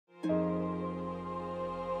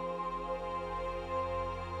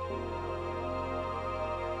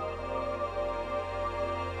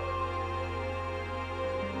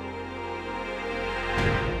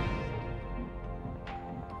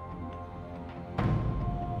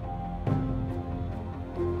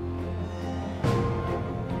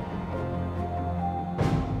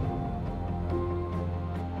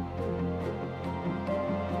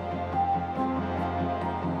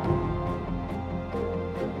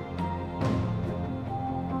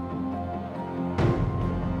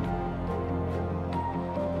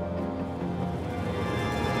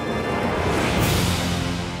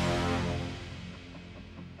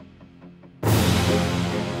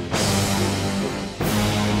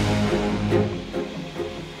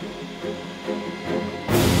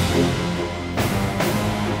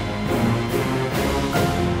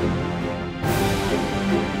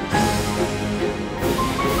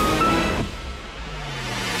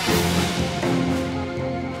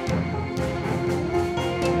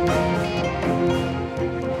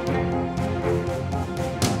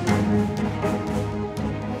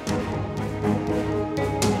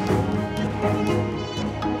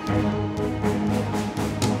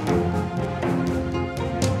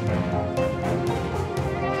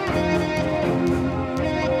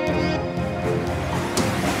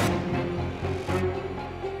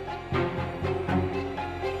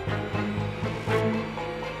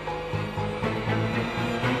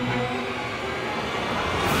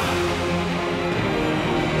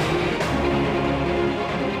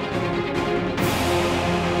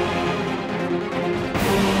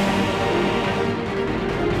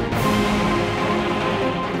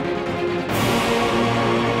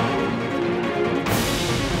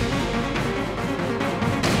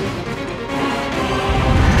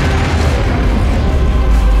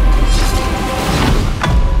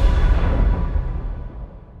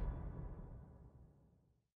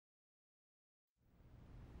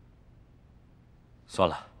算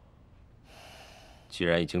了，既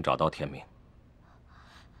然已经找到天明，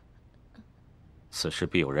此事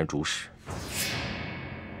必有人主使，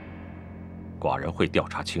寡人会调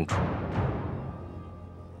查清楚。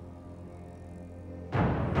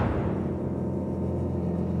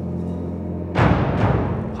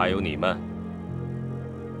还有你们，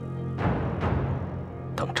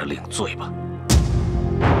等着领罪吧。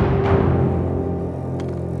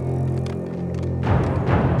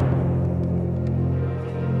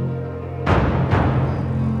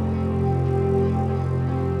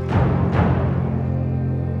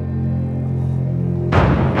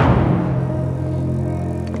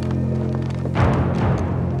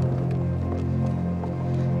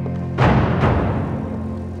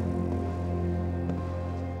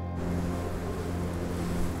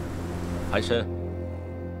 韩申，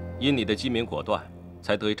因你的机敏果断，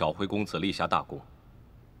才得以找回公子，立下大功。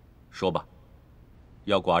说吧，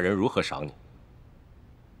要寡人如何赏你？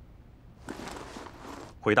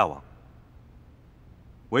回大王，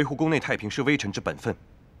维护宫内太平是微臣之本分，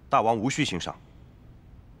大王无需欣赏。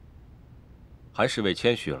韩侍卫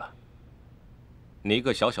谦虚了。你一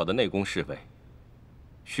个小小的内宫侍卫，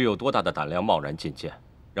需有多大的胆量贸然进谏，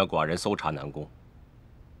让寡人搜查南宫？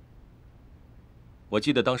 我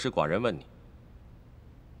记得当时寡人问你，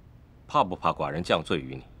怕不怕寡人降罪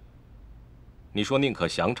于你？你说宁可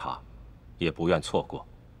详查，也不愿错过。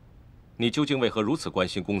你究竟为何如此关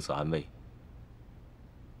心公子安危？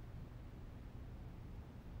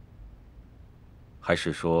还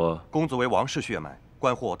是说，公子为王室血脉，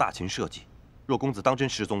官获大秦社稷，若公子当真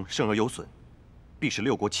失踪，甚而有损，必使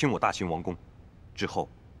六国侵我大秦王宫，之后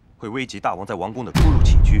会危及大王在王宫的出入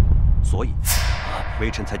起居，所以微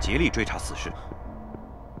臣才竭力追查此事。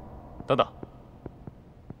 等等，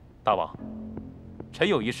大王，臣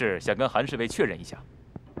有一事想跟韩侍卫确认一下。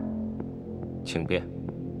请便。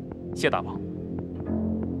谢大王。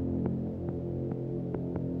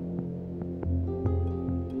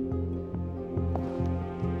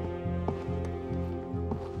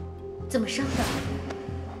怎么伤的？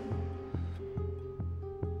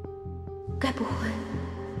该不会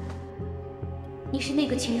你是那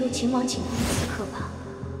个潜入秦王寝宫的刺客吧？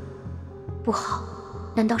不好。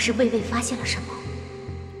 难道是魏魏发现了什么？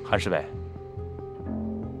韩侍卫，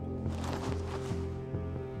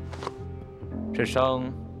这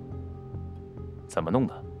伤怎么弄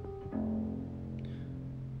的？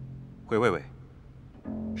回魏魏，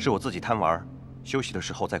是我自己贪玩，休息的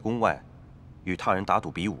时候在宫外与他人打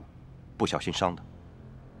赌比武，不小心伤的。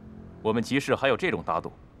我们集市还有这种打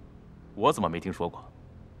赌，我怎么没听说过？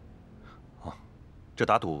哦，这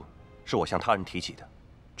打赌是我向他人提起的，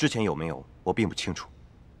之前有没有我并不清楚。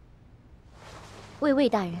 魏魏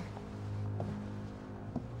大人，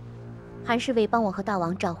韩侍卫帮我和大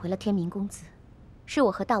王找回了天明公子，是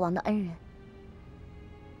我和大王的恩人。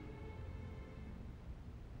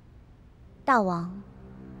大王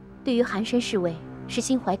对于韩申侍卫是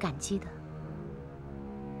心怀感激的。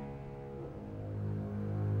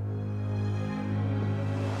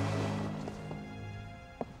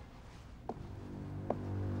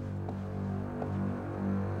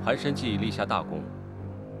韩申既已立下大功。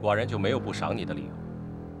 寡人就没有不赏你的理由。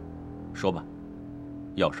说吧，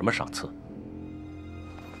要什么赏赐？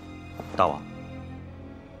大王，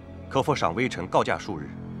可否赏微臣告假数日？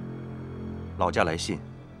老家来信，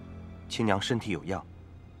亲娘身体有恙，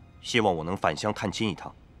希望我能返乡探亲一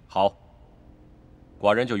趟。好，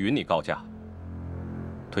寡人就允你告假。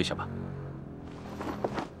退下吧。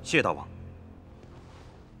谢大王。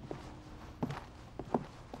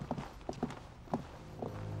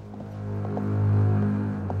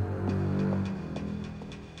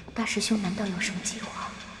 大师兄难道有什么计划？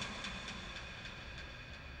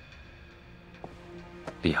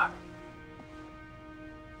丽儿，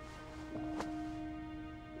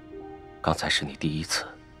刚才是你第一次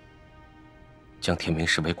将天明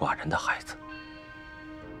视为寡人的孩子，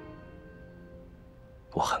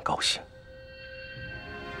我很高兴。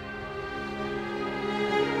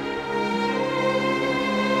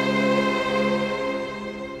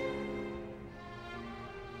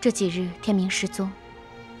这几日天明失踪。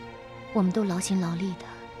 我们都劳心劳力的，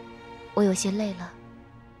我有些累了，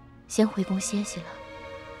先回宫歇息了。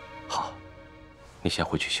好，你先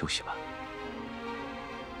回去休息吧。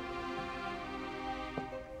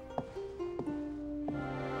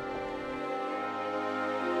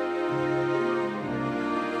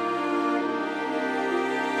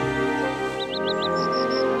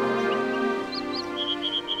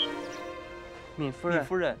敏夫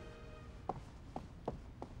人，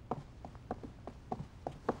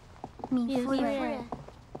敏夫人，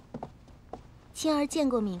青儿见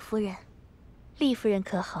过敏夫人，丽夫人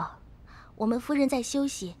可好？我们夫人在休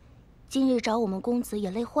息，今日找我们公子也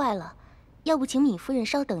累坏了，要不请米夫人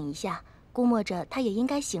稍等一下，估摸着她也应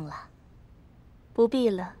该醒了。不必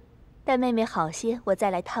了，待妹妹好些，我再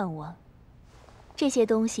来探望。这些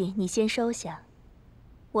东西你先收下。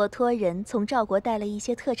我托人从赵国带了一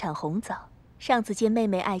些特产红枣，上次见妹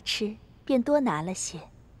妹爱吃，便多拿了些。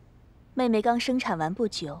妹妹刚生产完不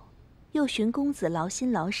久，又寻公子劳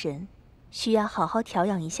心劳神，需要好好调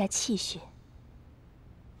养一下气血。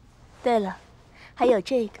对了，还有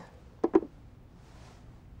这个，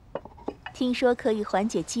听说可以缓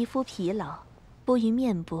解肌肤疲劳，敷于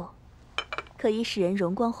面部，可以使人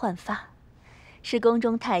容光焕发，是宫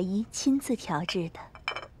中太医亲自调制的。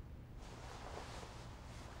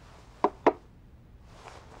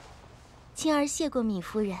青儿谢过米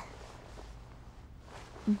夫人。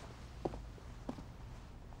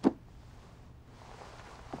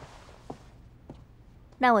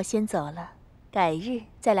那我先走了，改日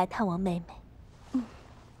再来探望妹妹。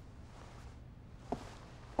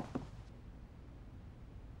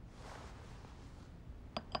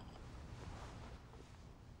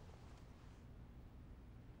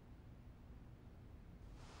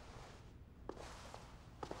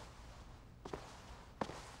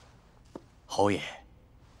侯爷，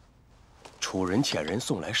楚人遣人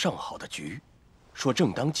送来上好的菊，说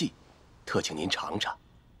正当季，特请您尝尝。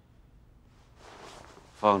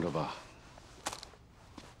放着吧。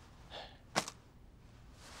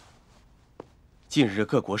近日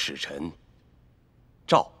各国使臣，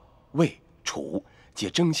赵、魏、楚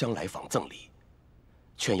皆争相来访赠礼，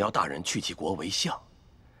劝邀大人去其国为相。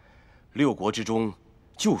六国之中，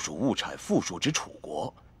就属物产富庶之楚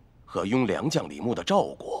国，和拥良将礼目的赵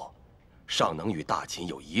国，尚能与大秦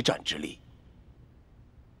有一战之力。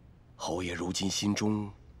侯爷如今心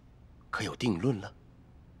中可有定论了？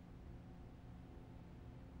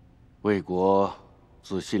魏国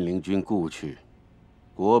自信陵君故去，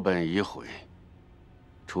国本已毁。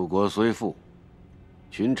楚国虽富，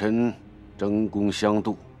群臣争功相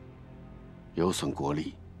妒，有损国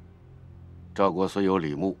力。赵国虽有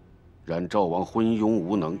礼目，然赵王昏庸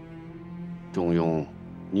无能，重用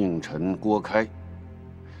佞臣郭开。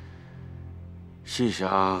细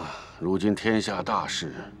想，如今天下大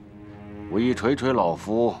事，我一垂垂老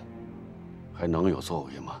夫，还能有作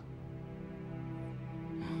为吗？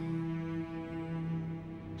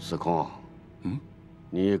司空，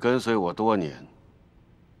你跟随我多年，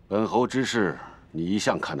本侯之事你一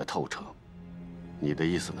向看得透彻，你的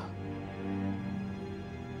意思呢？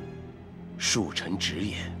恕臣直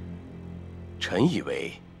言，臣以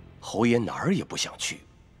为侯爷哪儿也不想去，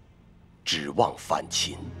指望反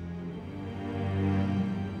秦。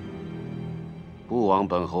不枉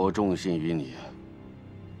本侯重信于你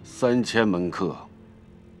，3000门客，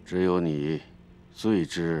只有你最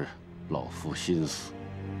知老夫心思。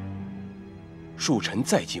恕臣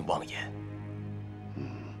再尽妄言。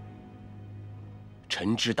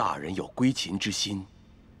臣知大人有归秦之心，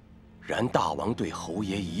然大王对侯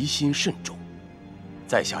爷疑心甚重。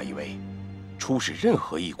在下以为，出使任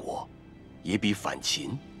何一国，也比反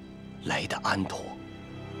秦来得安妥。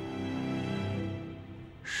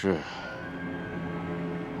是，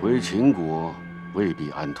回秦国未必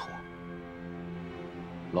安妥。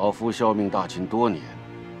老夫效命大秦多年，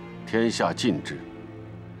天下尽知。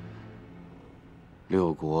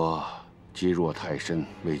六国积弱太深，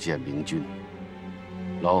未见明君。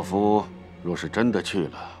老夫若是真的去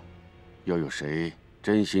了，又有谁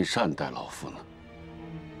真心善待老夫呢？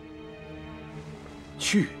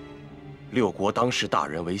去，六国当视大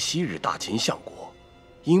人为昔日大秦相国，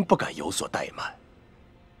应不敢有所怠慢。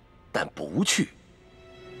但不去，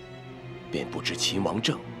便不知秦王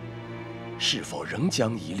政是否仍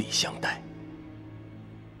将以礼相待。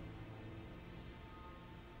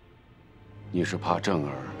你是怕正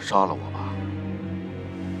儿杀了我吧？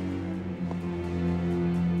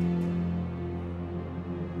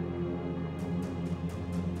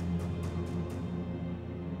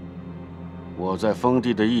我在封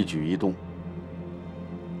地的一举一动，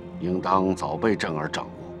应当早被正儿掌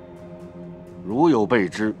握。如有备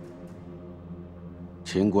知，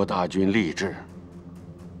秦国大军立志，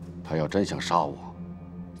他要真想杀我，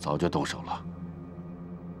早就动手了。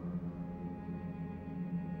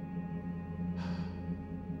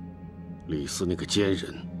李斯那个奸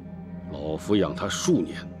人，老夫养他数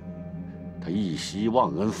年，他一夕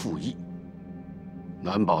忘恩负义，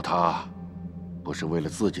难保他不是为了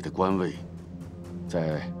自己的官位，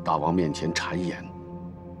在大王面前谗言。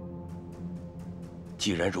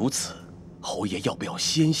既然如此，侯爷要不要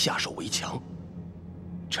先下手为强？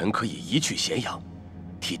臣可以移去咸阳，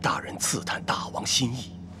替大人刺探大王心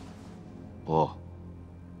意。不，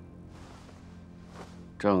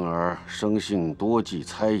正儿生性多忌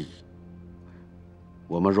猜疑。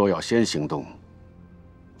我们若要先行动，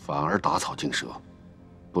反而打草惊蛇，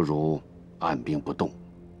不如按兵不动。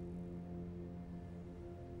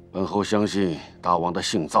本侯相信大王的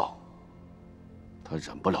性躁，他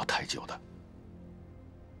忍不了太久的。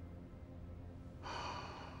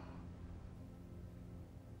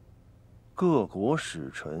各国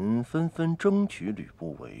使臣纷纷争取吕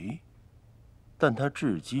不韦，但他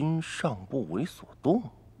至今尚不为所动。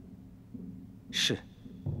是，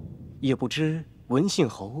也不知文信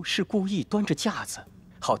侯是故意端着架子，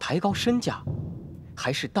好抬高身价，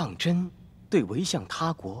还是当真对围向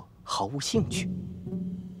他国毫无兴趣。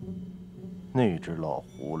那只老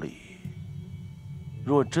狐狸，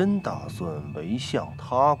若真打算围向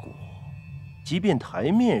他国，即便台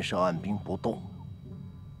面上按兵不动，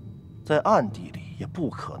在暗地里也不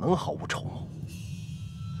可能毫无筹谋。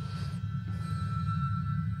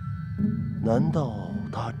难道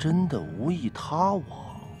他真的无意他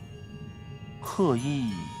王，刻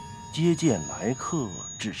意接见来客，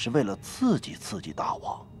只是为了刺激大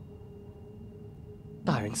王？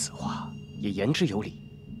大人此话也言之有理。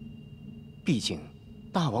毕竟，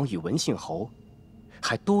大王与文信侯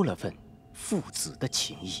还多了份父子的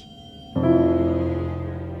情谊。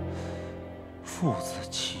父子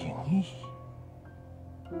情谊？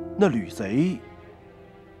那吕贼，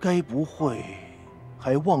该不会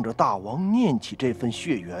还望着大王念起这份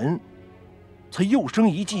血缘，才又生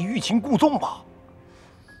一计欲擒故纵吧？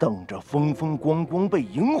等着风风光光被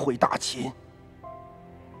迎回大秦。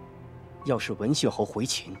要是文信侯回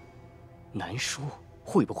秦，难说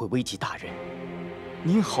会不会危及大人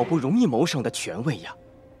您好不容易谋上的权位呀？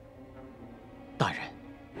大人，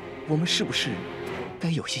我们是不是该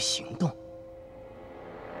有些行动？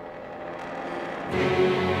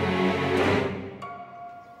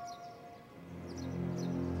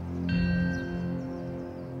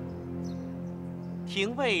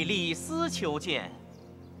廷尉李斯求见。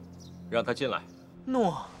让他进来。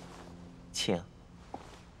诺，请。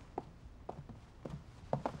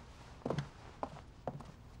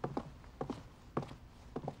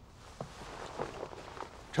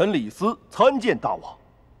臣李斯参见大王。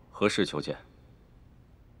何事求见？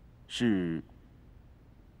是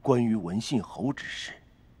关于文信侯之事。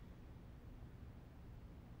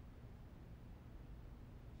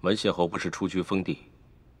文信侯不是出居封地，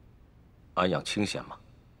安养清闲吗？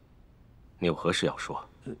你有何事要说？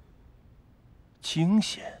清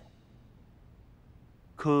闲。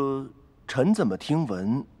可臣怎么听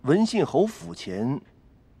闻文信侯府前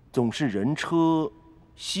总是人车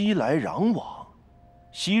熙来攘往，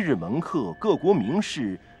昔日门客、各国名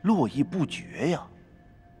士络绎不绝呀。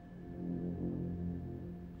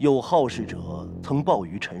有好事者曾报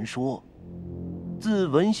于臣说，自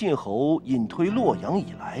文信侯隐退洛阳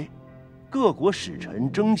以来，各国使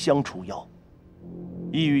臣争相出邀，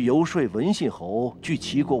意欲游说文信侯去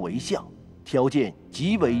齐国为相，条件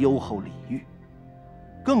极为优厚礼遇。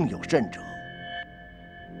更有甚者，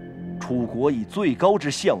楚国以最高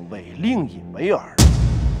之相位令尹为耳。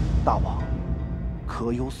大王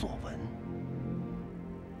可有所闻？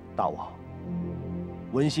大王，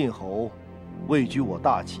文信侯位居我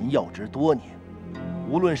大秦要职多年，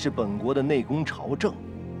无论是本国的内宫朝政，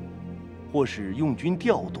或是用军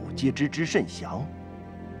调度，皆知之甚详。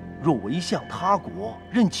若违向他国，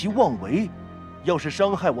任其妄为，要是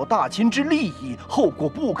伤害我大秦之利益，后果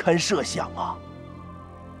不堪设想啊！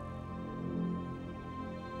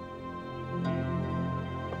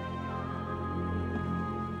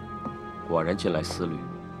寡人近来思虑，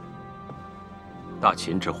大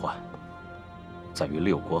秦之患在于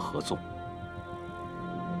六国合纵。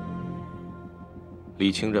李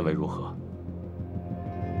清认为如何？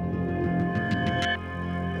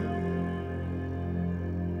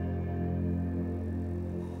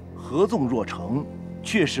合纵若成，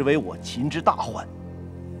确实为我秦之大患。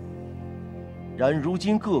然如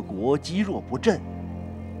今各国积弱不振，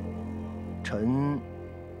臣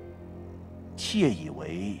窃以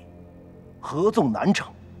为合纵难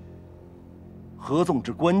成。合纵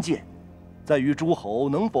之关键，在于诸侯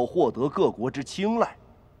能否获得各国之青睐。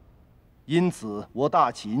因此，我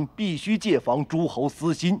大秦必须戒防诸侯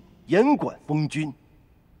私心，严管封君。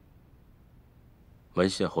文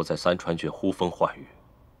信侯在三川郡呼风唤雨，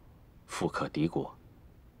富可敌国。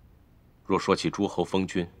若说起诸侯封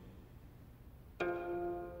君，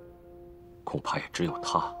恐怕也只有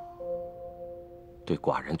他对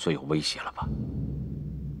寡人最有威胁了吧。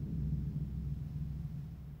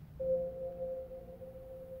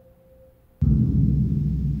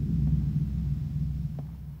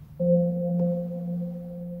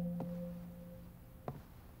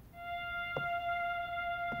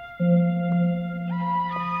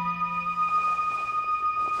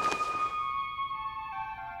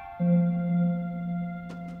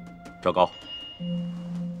赵高，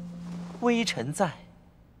微臣在。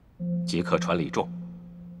即刻传李仲，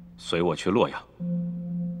随我去洛阳。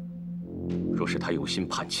若是他有心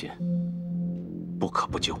叛秦，不可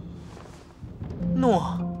不救。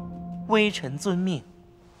诺，微臣遵命。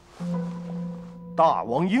大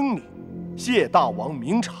王英明，谢大王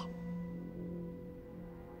明察。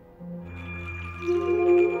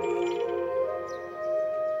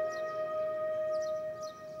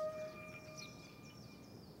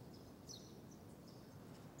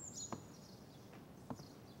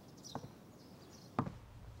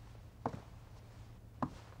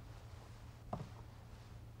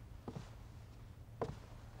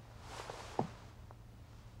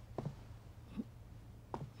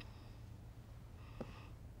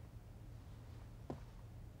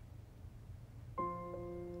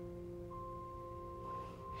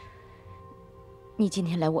你今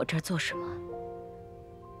天来我这儿做什么？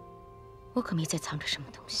我可没在藏着什么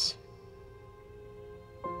东西。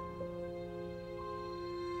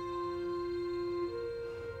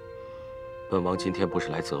本王今天不是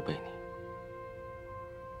来责备你，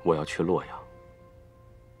我要去洛阳，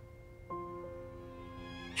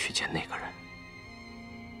去见那个人。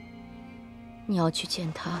你要去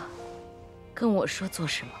见他，跟我说做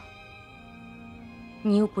什么？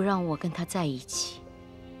你又不让我跟他在一起。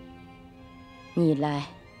你来，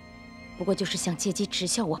不过就是想借机耻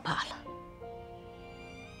笑我罢了。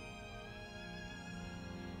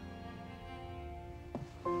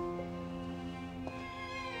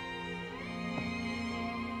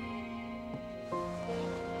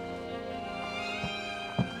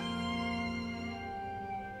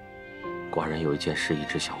寡人有一件事一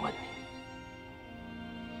直想问你：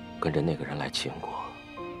跟着那个人来秦国，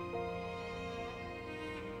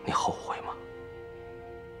你后悔吗？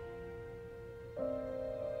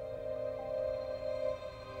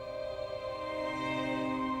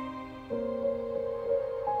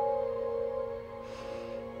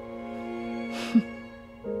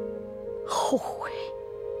后悔？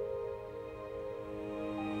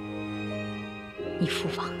你父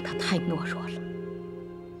王他太懦弱了，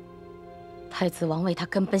太子王位他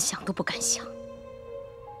根本想都不敢想。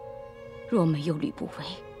若没有吕不韦，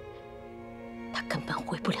他根本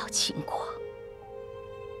回不了秦国。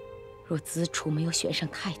若子楚没有选上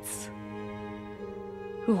太子，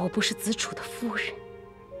若我不是子楚的夫人，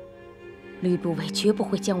吕不韦绝不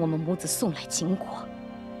会将我们母子送来秦国。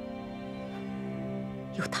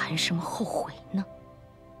又谈什么后悔呢？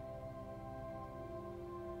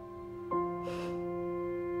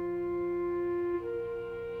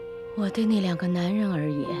我对那两个男人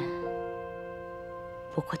而言，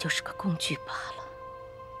不过就是个工具罢了。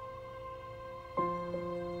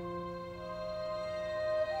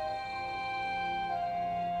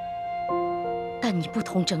但你不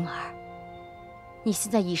同真儿，你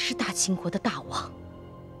现在已是大秦国的大王，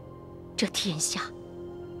这天下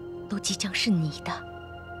都即将是你的。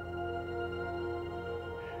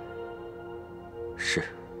是，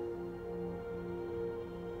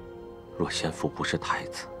若先父不是太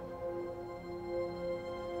子，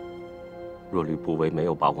若吕不韦没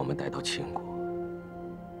有把我们带到秦国，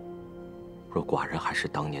若寡人还是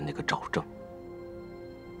当年那个赵正，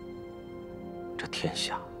这天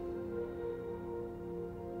下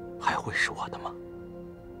还会是我的吗？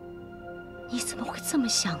你怎么会这么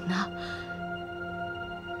想呢？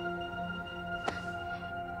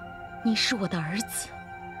你是我的儿子，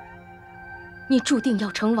你注定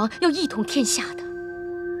要成王，要一统天下的。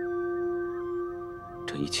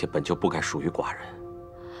这一切本就不该属于寡人。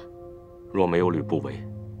若没有吕不韦，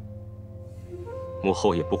母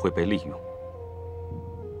后也不会被利用，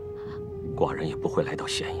寡人也不会来到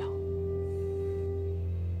咸阳。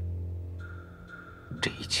这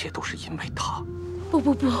一切都是因为他。不，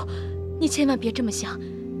你千万别这么想，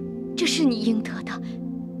这是你应得的，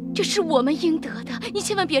这是我们应得的，你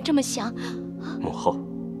千万别这么想。母后，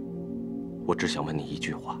我只想问你一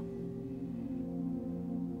句话：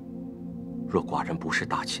若寡人不是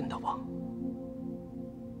大秦的王，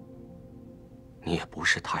你也不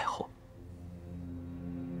是太后，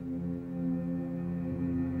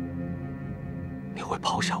你会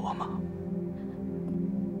抛下我吗？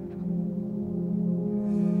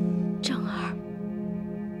正儿，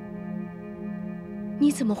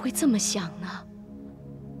你怎么会这么想呢？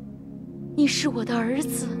你是我的儿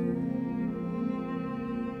子，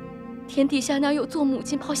天底下哪有做母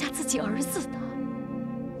亲抛下自己儿子的？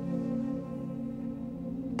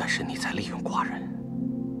但是你在利用寡人，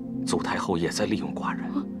祖太后也在利用寡人。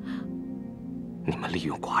你们利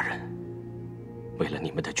用寡人，为了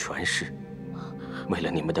你们的权势，为了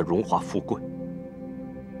你们的荣华富贵，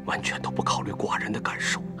完全都不考虑寡人的感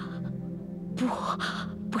受。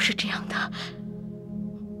不是这样的，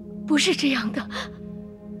不是这样的，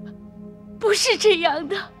不是这样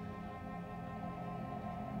的。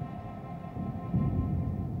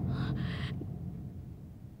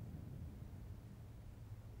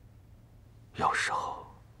有时候，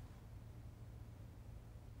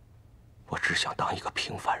我只想当一个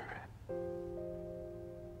平凡人。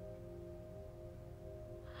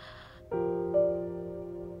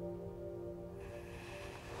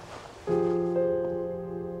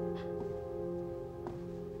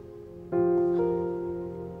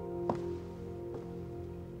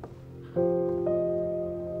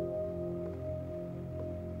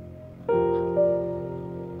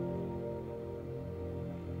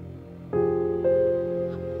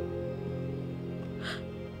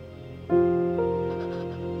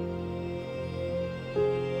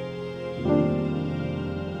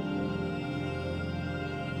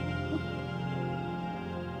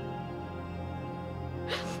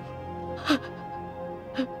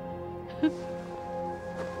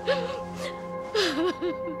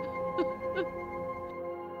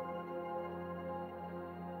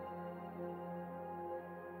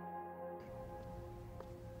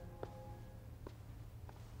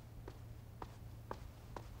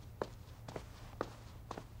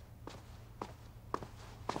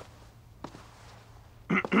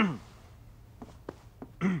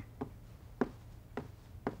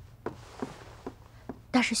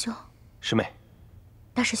大师兄，师妹，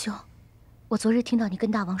大师兄，我昨日听到你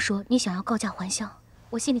跟大王说你想要告假还乡，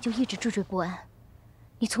我心里就一直惴惴不安。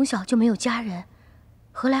你从小就没有家人，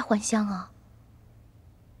何来还乡啊？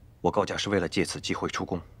我告假是为了借此机会出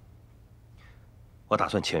宫。我打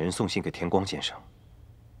算遣人送信给田光先生。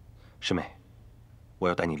师妹，我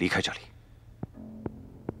要带你离开这里。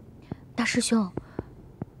大师兄，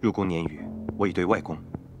入宫年余，我已对外宫、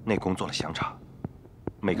内宫做了详查，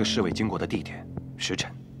每个侍卫经过的地点、时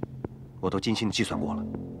辰，我都精心计算过了。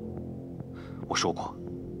我说过，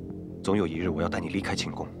总有一日我要带你离开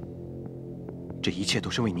秦宫，这一切都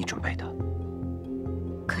是为你准备的。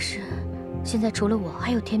可是，现在除了我，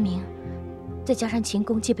还有天明，再加上秦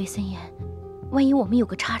宫戒备森严，万一我们有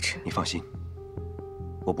个差池……你放心，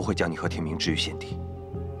我不会将你和天明置于险地，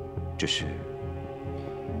只是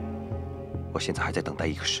我现在还在等待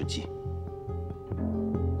一个时机。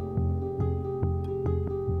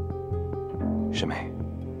师妹，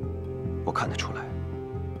我看得出来，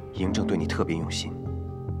嬴政对你特别用心，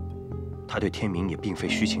他对天明也并非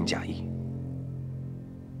虚情假意。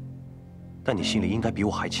但你心里应该比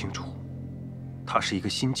我还清楚，他是一个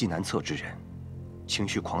心计难测之人，情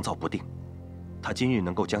绪狂躁不定。他今日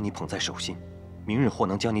能够将你捧在手心，明日或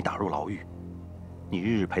能将你打入牢狱。你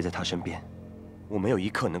日日陪在他身边，我没有一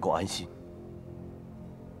刻能够安心。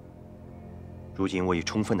如今我已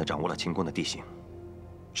充分地掌握了秦宫的地形，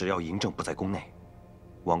只要嬴政不在宫内，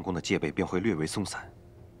王宫的戒备便会略为松散，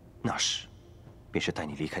那时便是带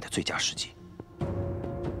你离开的最佳时机。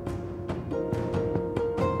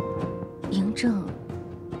嬴政，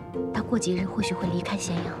他过几日或许会离开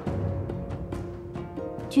咸阳，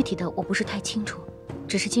具体的我不是太清楚，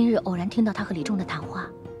只是今日偶然听到他和李仲的谈话，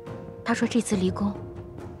他说这次离宫，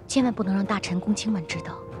千万不能让大臣、公卿们知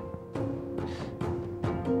道。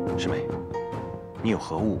师妹，你有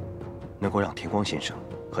何物能够让田光先生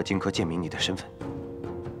和荆轲鉴明你的身份？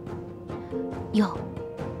有，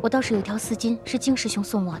我倒是有条丝巾是荆师兄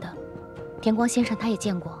送我的，田光先生他也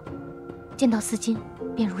见过，见到丝巾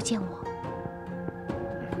便如见我。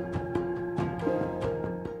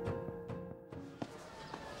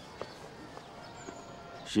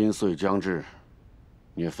新岁将至，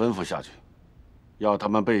你吩咐下去，要他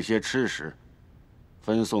们备些吃食，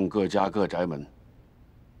分送各家各宅门。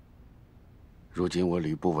如今我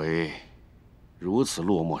吕不韦如此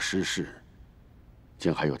落寞失势，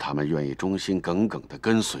竟还有他们愿意忠心耿耿地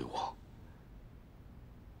跟随我，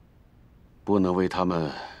不能为他们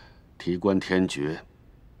提官添爵，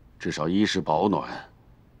至少衣食保暖，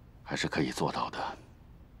还是可以做到的。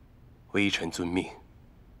微臣遵命。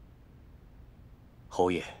侯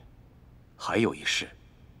爷，还有一事。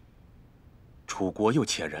楚国又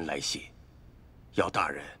遣人来信，要大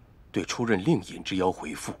人对出任令尹之邀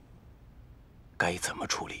回复，该怎么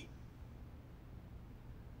处理？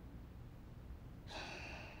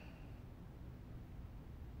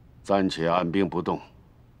暂且按兵不动。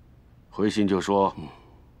回信就说，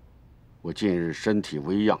我近日身体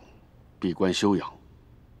微恙，闭关休养。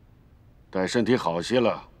待身体好些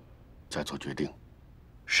了，再做决定。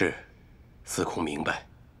是，司空明白。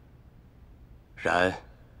然，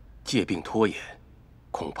借病拖延，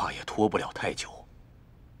恐怕也拖不了太久。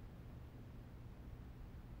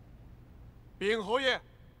禀侯爷。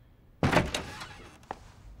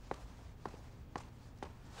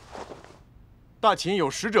大秦有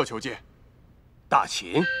使者求见。大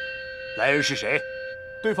秦，来人是谁？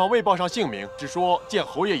对方未报上姓名，只说见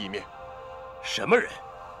侯爷一面。什么人？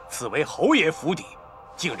此为侯爷府邸，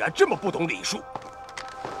竟然这么不懂礼数！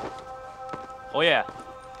侯爷，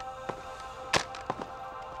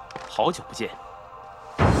好久不见。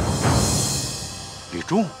李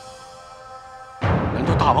忠，难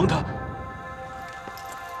道大王他？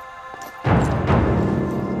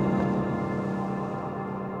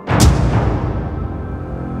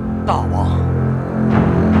大王，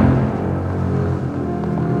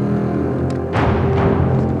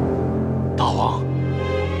大王，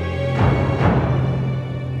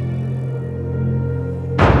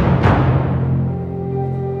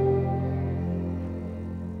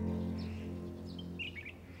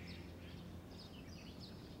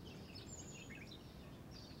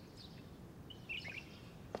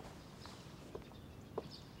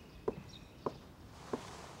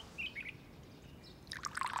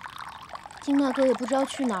金大哥也不知道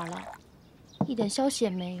去哪儿了，一点消息也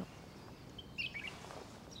没有，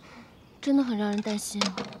真的很让人担心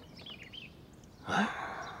啊。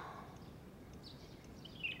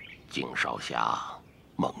金少侠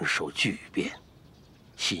蒙受巨变，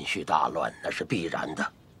心绪大乱那是必然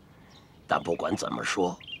的。但不管怎么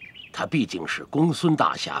说，他毕竟是公孙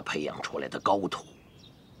大侠培养出来的高徒，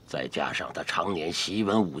再加上他常年习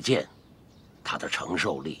文舞剑，他的承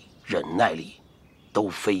受力、忍耐力都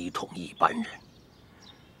非同一般人。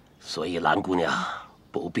所以兰姑娘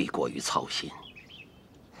不必过于操心。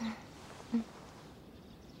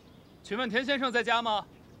请问田先生在家吗？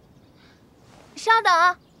稍等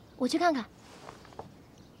啊，我去看看。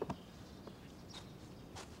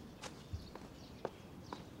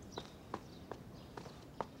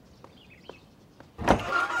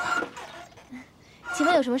请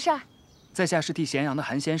问有什么事儿？在下是替咸阳的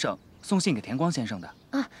韩先生送信给田光先生的。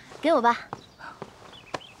啊，给我吧。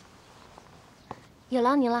有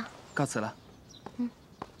劳您了。告辞了。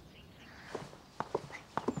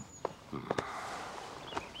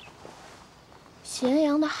咸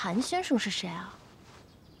阳的韩先生是谁啊？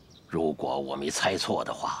如果我没猜错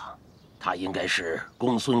的话，他应该是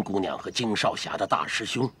公孙姑娘和金少侠的大师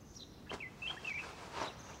兄。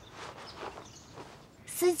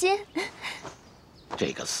丝巾。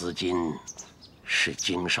这个丝巾是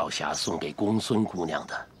金少侠送给公孙姑娘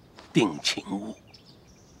的定情物。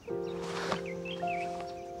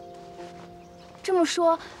这么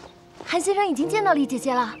说，韩先生已经见到丽姐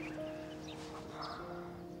姐了。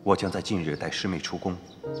我将在近日带师妹出宫，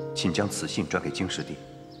请将此信转给京师弟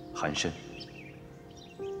韩申。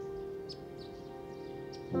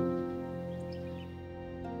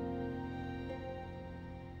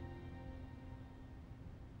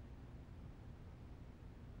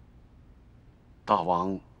大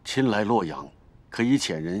王亲来洛阳，可以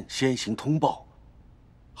遣人先行通报，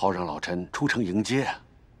好让老臣出城迎接。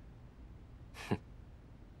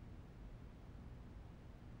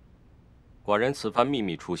寡人此番秘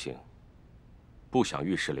密出行，不想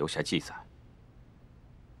御史留下记载。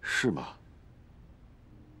是吗？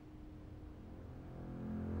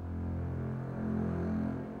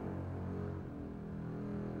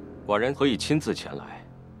寡人何以亲自前来？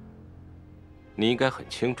你应该很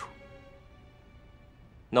清楚。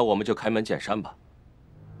那我们就开门见山吧。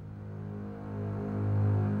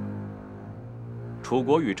楚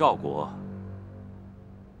国与赵国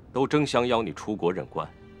都争相邀你出国任官。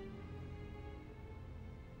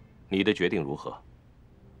你的决定如何？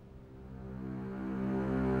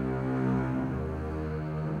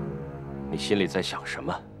你心里在想什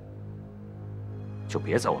么？就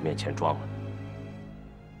别在我面前装了。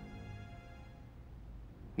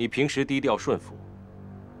你平时低调顺服，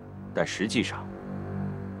但实际上，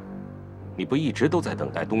你不一直都在等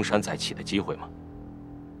待东山再起的机会吗？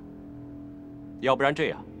要不然这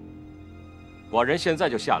样，寡人现在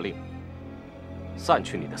就下令，散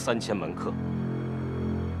去你的3000门客。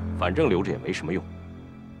反正留着也没什么用。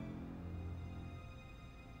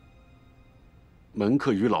门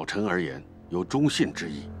客于老臣而言有忠信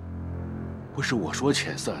之意，不是我说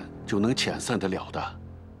遣散就能遣散得了的。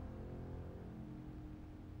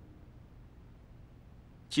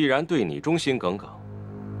既然对你忠心耿耿，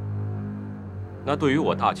那对于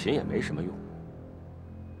我大秦也没什么用。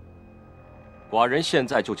寡人现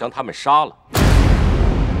在就将他们杀了，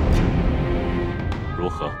如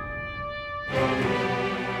何？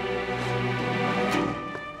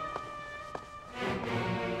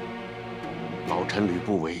老臣吕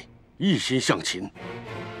不韦一心向秦，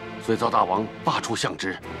虽遭大王罢黜相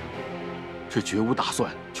职，却绝无打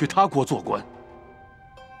算去他国做官。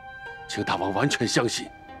请大王完全相信。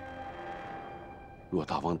若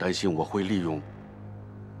大王担心我会利用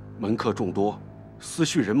门客众多思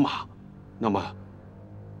绪人马，那么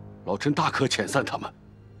老臣大可遣散他们，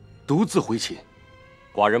独自回秦。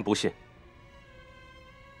寡人不信。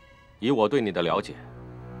以我对你的了解，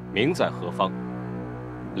名在何方，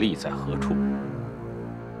利在何处？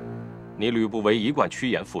你吕不韦一贯趋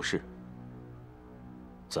炎附势，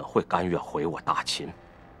怎会甘愿回我大秦？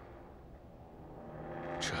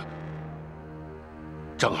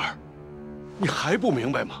正儿，你还不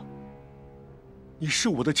明白吗？你是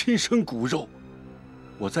我的亲生骨肉，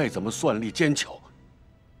我再怎么算计奸巧，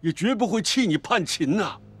也绝不会弃你叛秦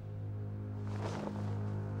呐。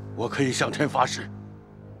我可以向天发誓，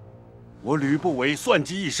我吕不韦算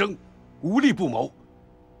计一生，无利不谋。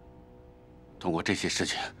通过这些事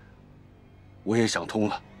情，我也想通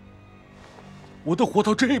了。我都活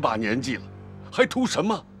到这把年纪了，还图什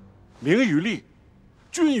么？名与利，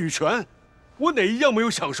军与权，我哪一样没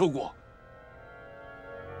有享受过？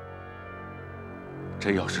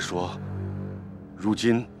真要是说，如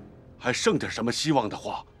今还剩点什么希望的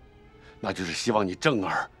话，那就是希望你正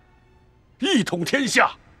儿一统天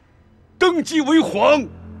下，登基为皇。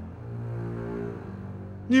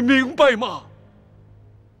你明白吗？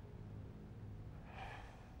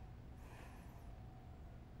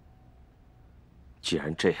既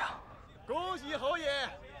然这样，恭喜侯爷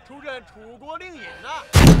出任楚国令尹呐！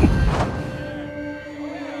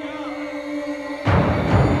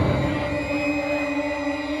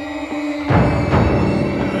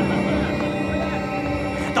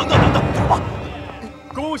等等，走吧！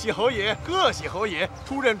恭喜侯爷，贺喜侯爷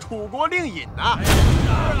出任楚国令尹呐！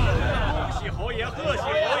恭喜侯爷，贺喜侯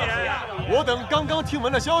爷！我等刚刚听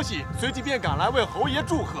闻了消息，随即便赶来为侯爷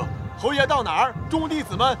祝贺。侯爷到哪儿，众弟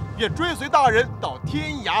子们便追随大人到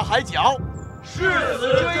天涯海角。誓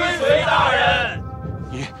死追随大人。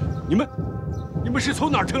你们是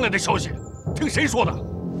从哪儿听来的消息？听谁说的？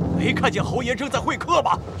没看见侯爷正在会客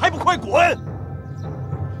吗？还不快滚！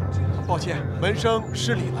抱歉，门生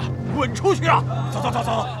失礼了。滚出去啊！走，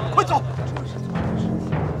快走！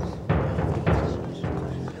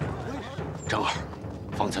正儿，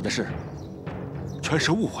方才的事全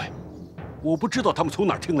是误会，我不知道他们从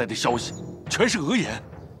哪儿听来的消息，全是讹言。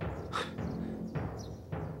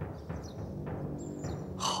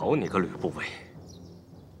好你个吕不韦！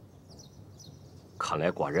看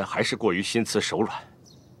来寡人还是过于心慈手软，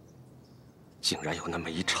竟然有那么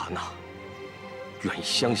一刹那愿意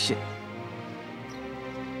相信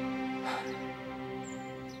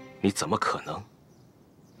你，怎么可能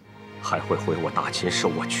还会回我大秦受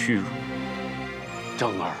我屈辱？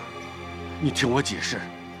正儿，你听我解释，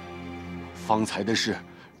方才的事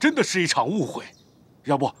真的是一场误会，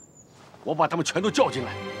要不我把他们全都叫进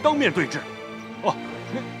来，当面对质。哦，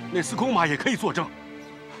那司空马也可以作证。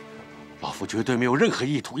老夫绝对没有任何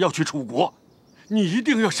意图要去楚国，你一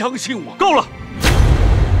定要相信我。够了！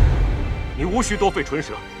你无需多费唇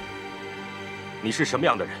舌。你是什么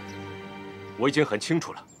样的人，我已经很清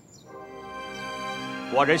楚了。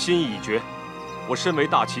寡人心意已决，我身为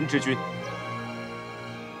大秦之君，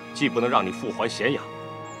既不能让你复还咸阳，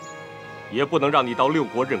也不能让你到六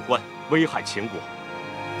国任官，危害秦国。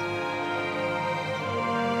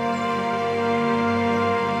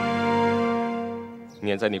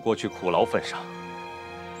念在你过去苦劳份上，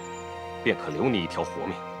便可留你一条活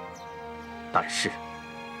命。但是，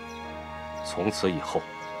从此以后，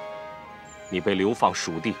你被流放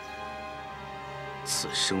蜀地，此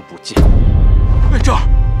生不见。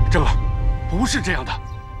正儿，不是这样的。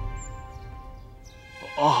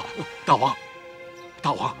啊，大王，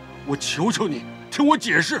我求求你听我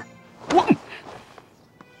解释。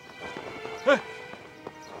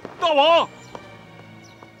大王。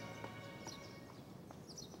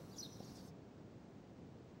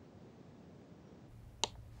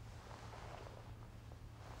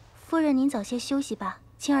夫人，您早些休息吧，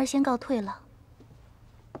青儿先告退了。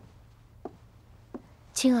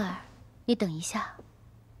青儿，你等一下。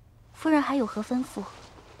夫人还有何吩咐？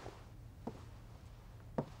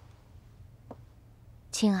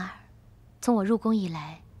青儿，从我入宫以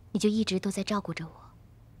来，你就一直都在照顾着我。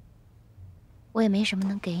我也没什么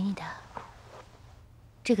能给你的，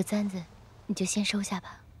这个簪子你就先收下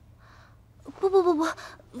吧。不，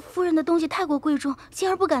夫人的东西太过贵重，青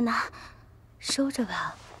儿不敢拿。收着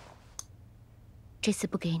吧。这次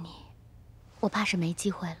不给你，我怕是没机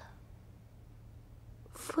会了。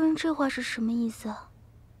夫人这话是什么意思啊？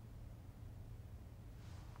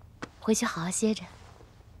回去好好歇着。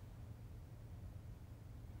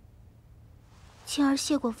青儿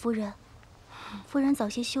谢过夫人，夫人早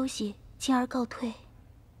些休息，青儿告退。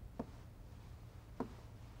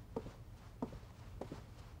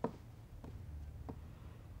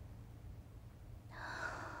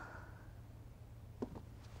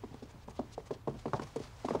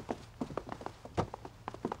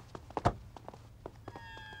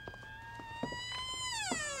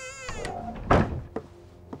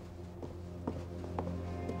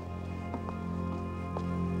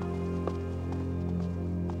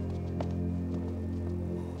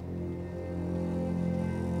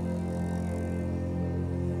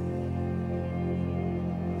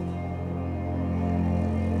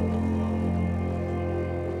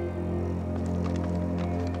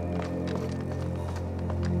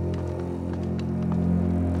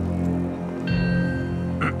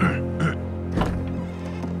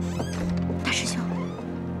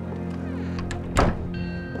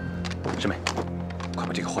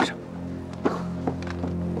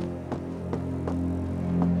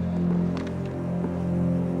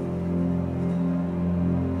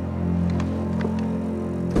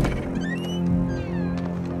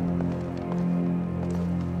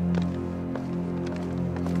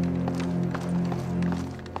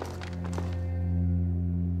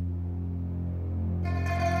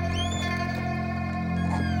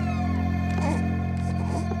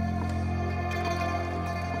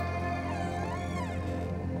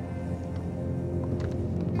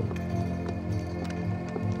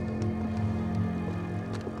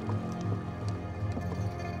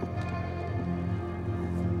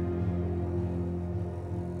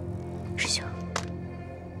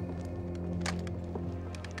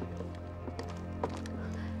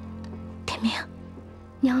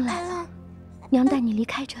娘来了，娘带你离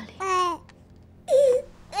开这里。哦，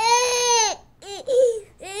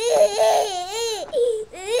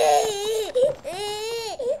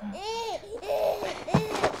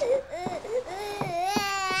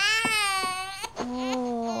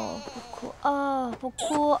不哭啊，不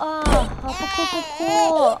哭啊，不哭不哭，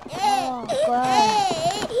哦，乖。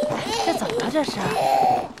这怎么了？这是？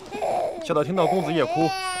小的听到公子夜哭，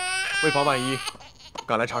为防万一，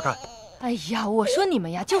赶来查看。哎呀，我说你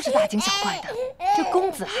们呀，就是大惊小怪的。这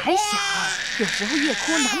公子还小，有时候夜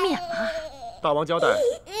哭难免嘛。大王交代，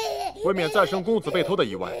为免再生公子被偷的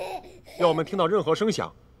意外，要我们听到任何声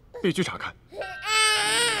响，必须查看。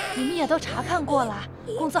你们也都查看过了，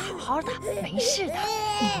公子好好的，没事的。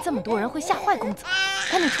你们这么多人会吓坏公子，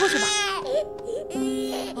赶紧出去吧。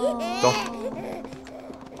走。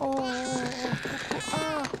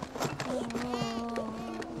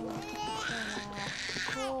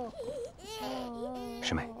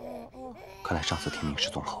师妹，看来上次天明失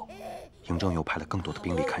踪后，嬴政又派了更多的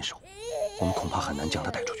兵力看守，我们恐怕很难将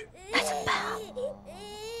他带出去。那怎么办啊？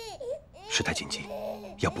事态紧急，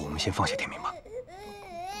要不我们先放下天明吧？你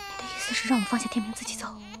的意思是让我放下天明自己走？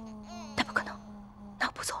但不可能，那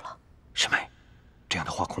我不走了。师妹，这样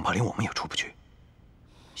的话恐怕连我们也出不去。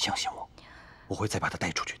相信我，我会再把他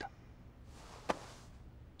带出去的。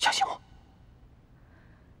相信我。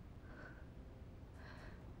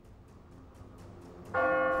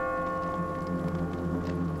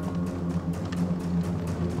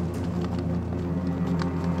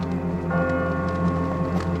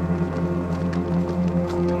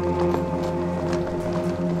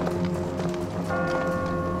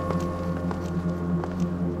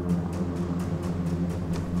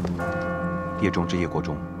夜中之夜国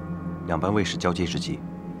中，两班卫士交接之际，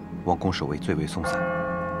王宫守卫最为松散。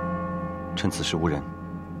趁此时无人，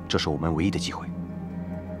这是我们唯一的机会。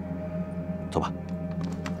走吧。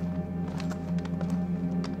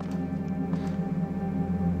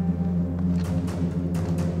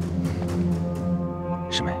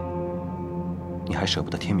师妹，你还舍不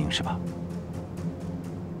得天明是吧？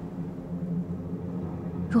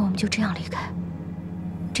若我们就这样离开，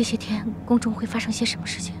这些天宫中会发生些什么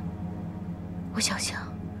事情？我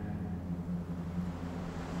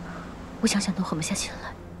想想都狠不下心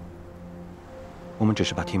来。我们只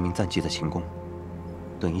是把天明暂寄在秦宫，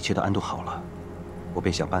等一切都安顿好了，我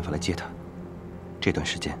便想办法来接他。这段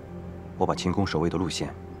时间，我把秦宫守卫的路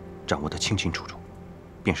线掌握得清清楚楚，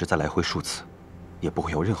便是再来回数次，也不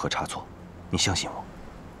会有任何差错。你相信我。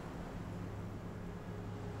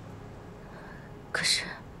可是，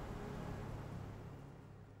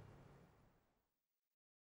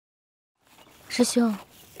师兄。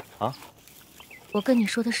啊？我跟你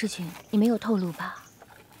说的事情，你没有透露吧？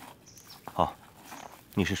好，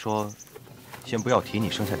你是说，先不要提你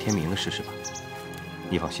生下天明的事是吧？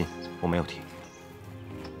你放心，我没有提。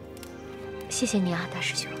谢谢你啊，大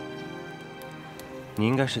师兄。你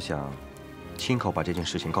应该是想亲口把这件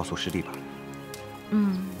事情告诉师弟吧？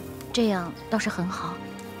嗯，这样倒是很好。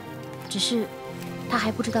只是他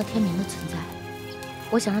还不知道天明的存在，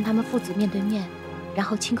我想让他们父子面对面，然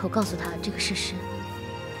后亲口告诉他这个事实。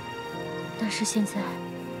但是现在，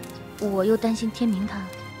我又担心天明他。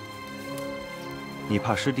你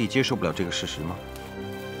怕师弟接受不了这个事实吗？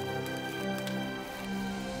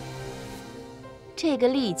这个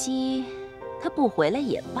丽姬，她不回来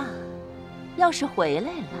也罢，要是回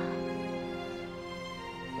来了，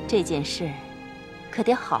这件事可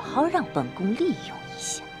得好好让本宫利用一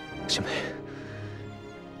下。师妹，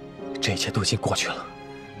这一切都已经过去了，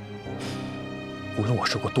无论我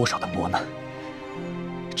受过多少的磨难。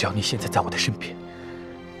只要你现在在我的身边，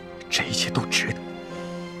这一切都值得。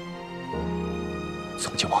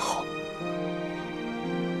从今往后，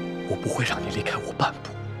我不会让你离开我半步，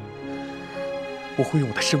我会用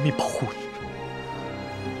我的生命保护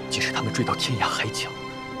你。即使他们追到天涯海角，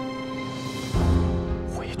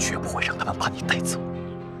我也绝不会让他们把你带走。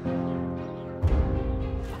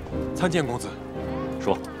参见公子。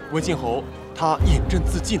说，文信侯他饮鸩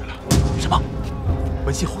自尽了。什么？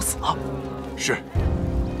文信侯死了？是。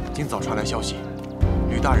今早传来消息，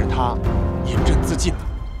吕大人他饮鸩自尽了。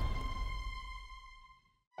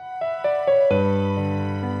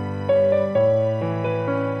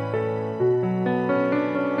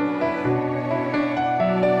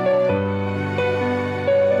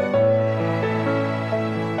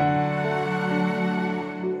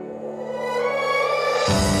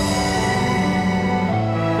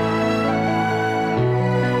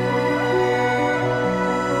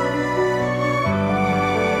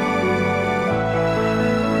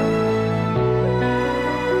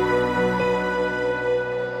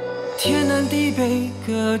天南地北，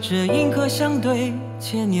隔着银河相对，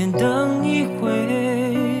千年等一回，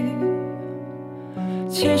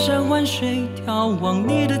千山万水眺望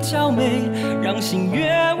你的娇美，让心越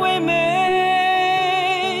为美。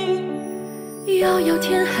遥遥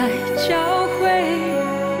天海交汇，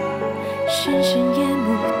深深夜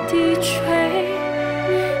幕低垂，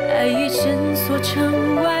爱已深锁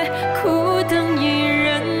城外，苦等一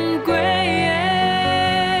人归。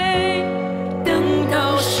等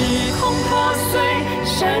到时空破碎，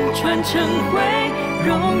山川成灰，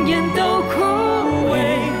容颜都枯萎，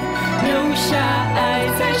留下爱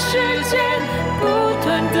在世间不断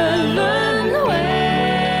的轮回。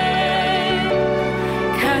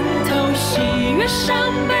看透喜悦伤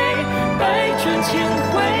悲，百转千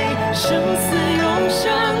回，生死永相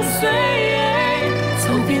随。走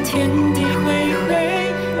遍天地恢恢，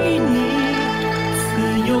与你自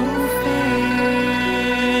由飞。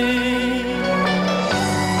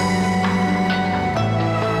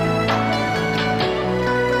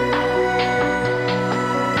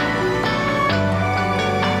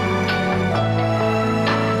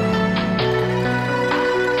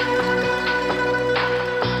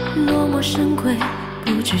落寞神归，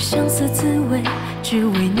不知相思滋味，只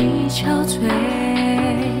为你憔悴。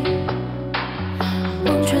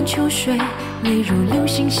望穿秋水，泪如流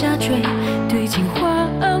星下坠，对镜花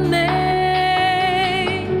蛾眉。